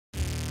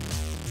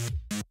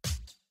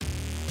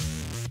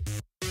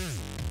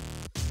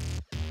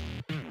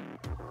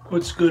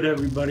What's good,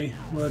 everybody?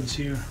 Rod's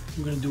here.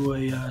 We're going to do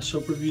a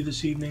soap review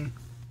this evening.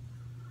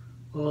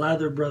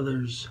 Lather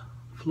Bros,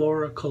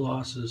 Flora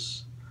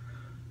Colossus.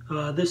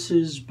 This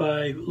is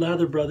by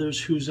Lather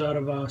Bros, who's out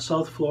of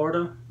South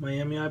Florida,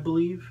 Miami, I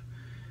believe.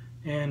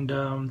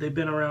 And they've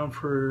been around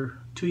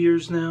for 2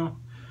 years now.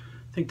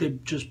 I think they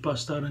just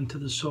bust out into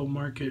the soap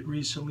market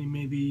recently,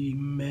 maybe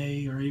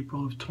May or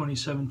April of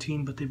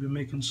 2017, but they've been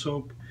making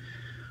soap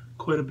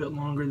quite a bit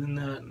longer than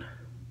that.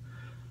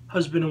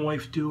 Husband and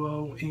wife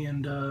duo,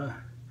 and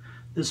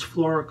this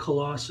Flora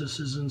Colossus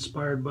is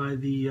inspired by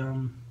the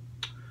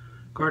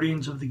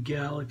Guardians of the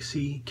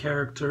Galaxy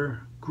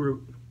character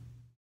Groot.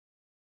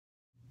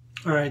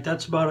 Alright,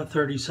 that's about a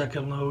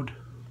 30-second load.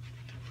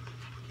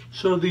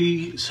 So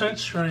the scent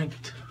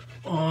strength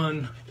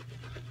on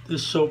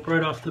this soap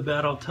right off the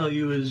bat, I'll tell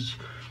you, is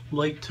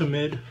light to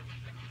mid.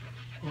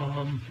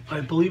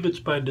 I believe it's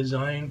by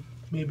design,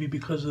 maybe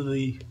because of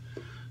the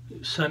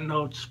scent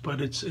notes,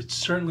 but it's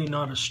certainly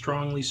not a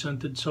strongly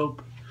scented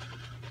soap.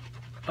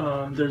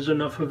 There's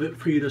enough of it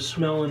for you to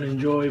smell and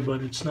enjoy,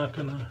 but it's not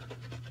gonna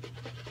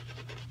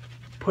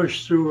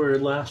push through or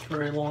last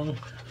very long.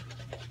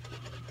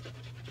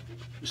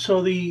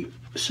 So the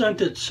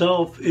scent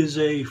itself is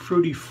a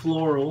fruity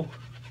floral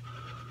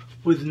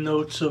with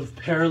notes of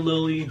pear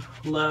lily,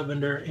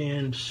 lavender,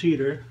 and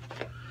cedar,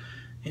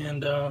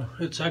 and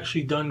it's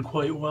actually done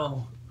quite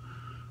well.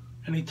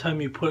 Anytime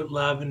you put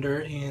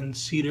lavender and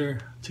cedar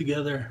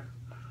together,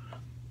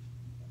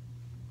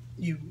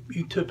 you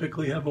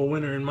typically have a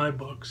winner in my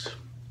books.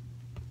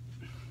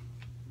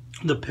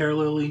 The pear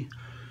lily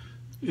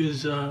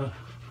is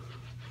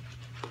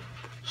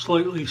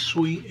slightly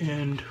sweet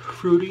and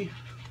fruity,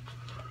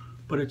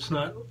 but it's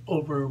not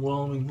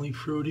overwhelmingly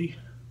fruity.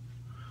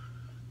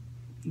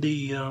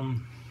 The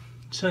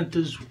scent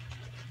is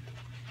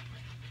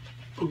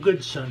a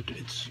good scent.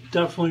 It's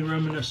definitely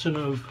reminiscent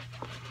of,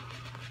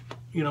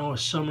 you know, a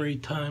summery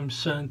time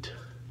scent,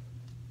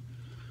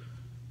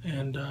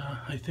 and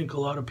I think a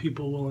lot of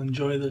people will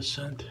enjoy this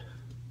scent.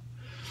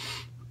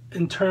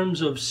 In terms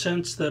of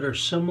scents that are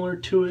similar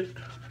to it,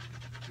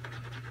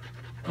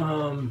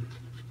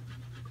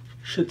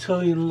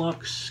 Chatillon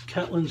Luxe,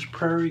 Catalan's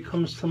Prairie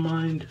comes to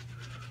mind,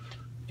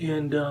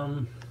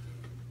 and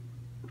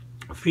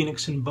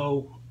Phoenix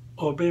Beau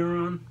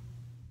Oberon.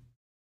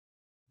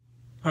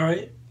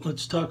 Alright,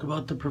 let's talk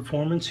about the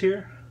performance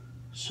here.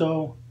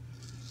 So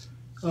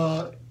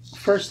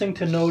first thing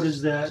to note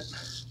is that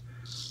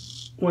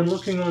when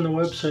looking on the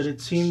website,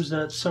 it seems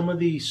that some of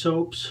the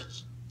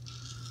soaps,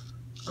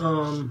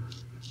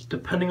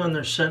 depending on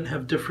their scent,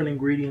 have different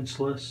ingredients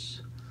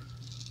lists.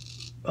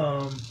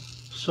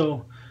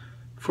 So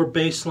for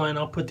baseline,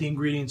 I'll put the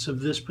ingredients of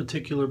this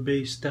particular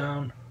base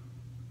down,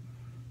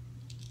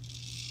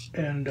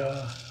 and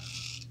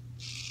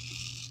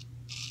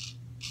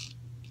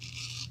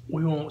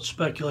we won't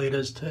speculate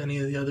as to any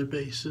of the other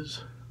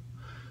bases.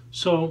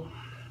 So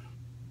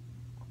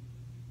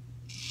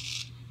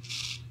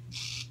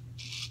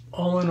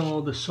all in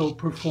all, the soap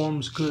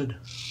performs good.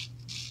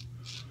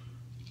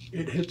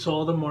 It hits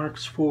all the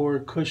marks for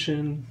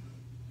cushion,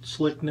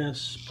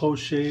 slickness,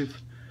 post-shave.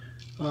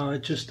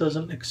 It just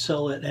doesn't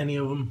excel at any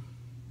of them.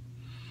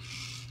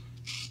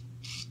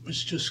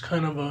 It's just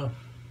kind of a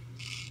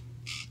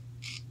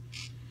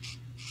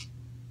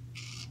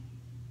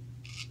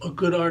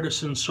good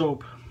artisan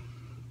soap.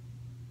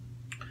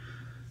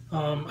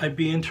 I'd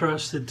be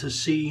interested to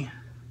see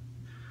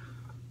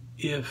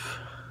if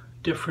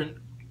different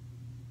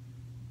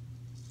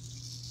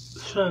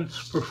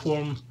scents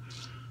perform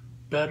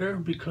better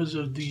because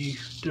of the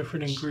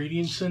different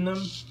ingredients in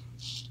them.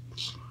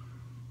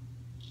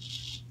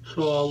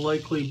 So I'll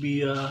likely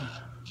be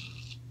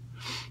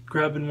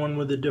grabbing one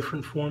with a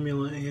different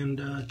formula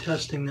and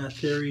testing that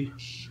theory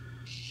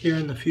here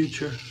in the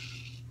future.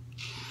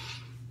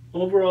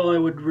 Overall, I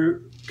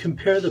would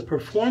compare the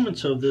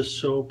performance of this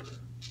soap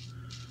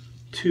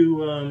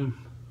to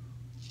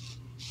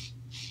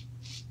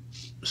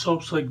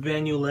soaps like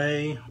Van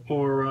Yulay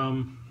or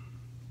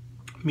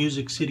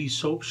Music City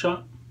Soap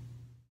Shop.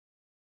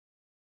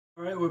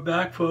 Alright, we're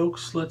back,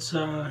 folks. Let's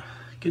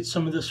get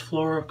some of this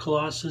Flora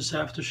Colossus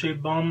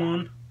aftershave balm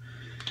on.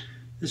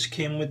 This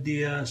came with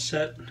the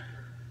set.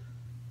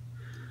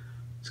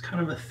 It's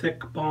kind of a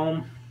thick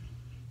balm.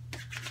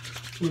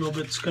 A little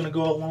bit's going to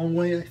go a long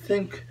way, I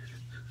think.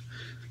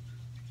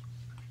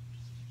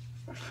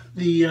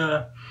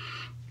 The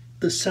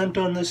scent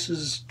on this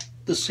is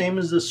the same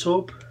as the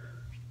soap.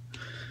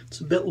 It's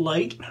a bit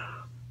light,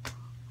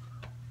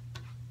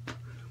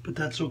 but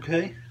that's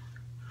okay.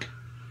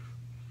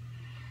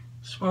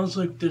 Smells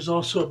like there's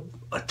also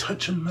a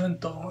touch of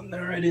menthol in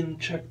there. I didn't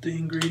check the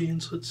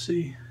ingredients. Let's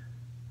see.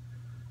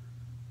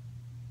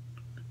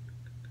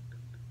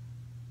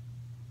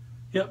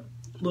 Yep,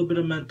 a little bit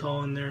of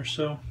menthol in there,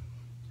 so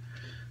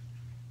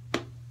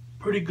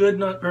pretty good,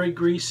 not very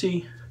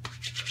greasy.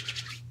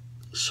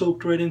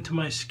 Soaked right into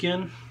my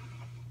skin.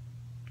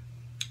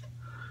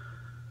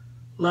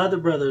 Lather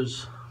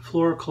Bros,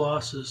 Flora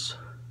Colossus.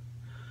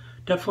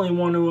 Definitely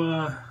want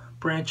to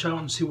branch out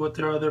and see what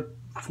their other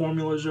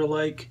formulas are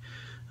like.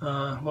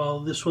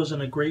 While this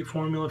wasn't a great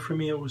formula for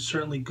me, it was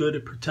certainly good.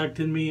 It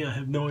protected me. I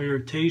have no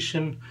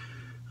irritation.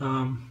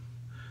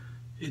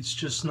 It's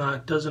just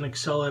not, doesn't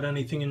excel at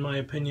anything in my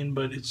opinion,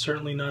 but it's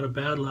certainly not a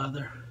bad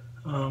lather.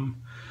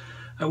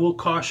 I will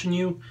caution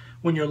you,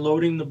 when you're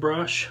loading the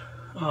brush,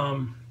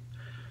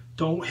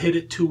 don't hit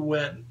it too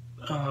wet.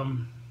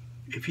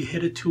 If you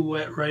hit it too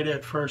wet right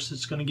at first,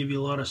 it's going to give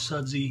you a lot of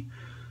sudsy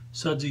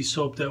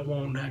soap that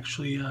won't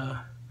actually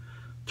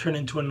turn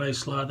into a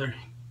nice lather.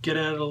 Get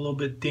at it a little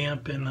bit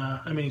damp and,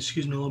 a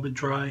little bit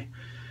dry.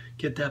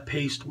 Get that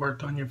paste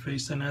worked on your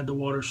face, then add the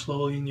water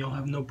slowly and you'll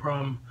have no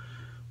problem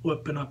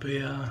whipping up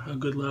a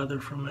good lather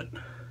from it.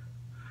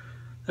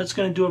 That's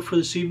going to do it for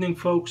this evening,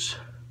 folks.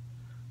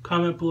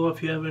 Comment below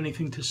if you have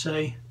anything to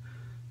say.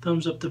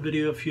 Thumbs up the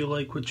video if you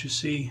like what you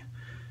see.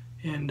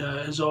 And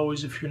as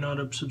always, if you're not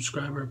a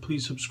subscriber,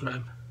 please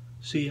subscribe.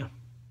 See ya.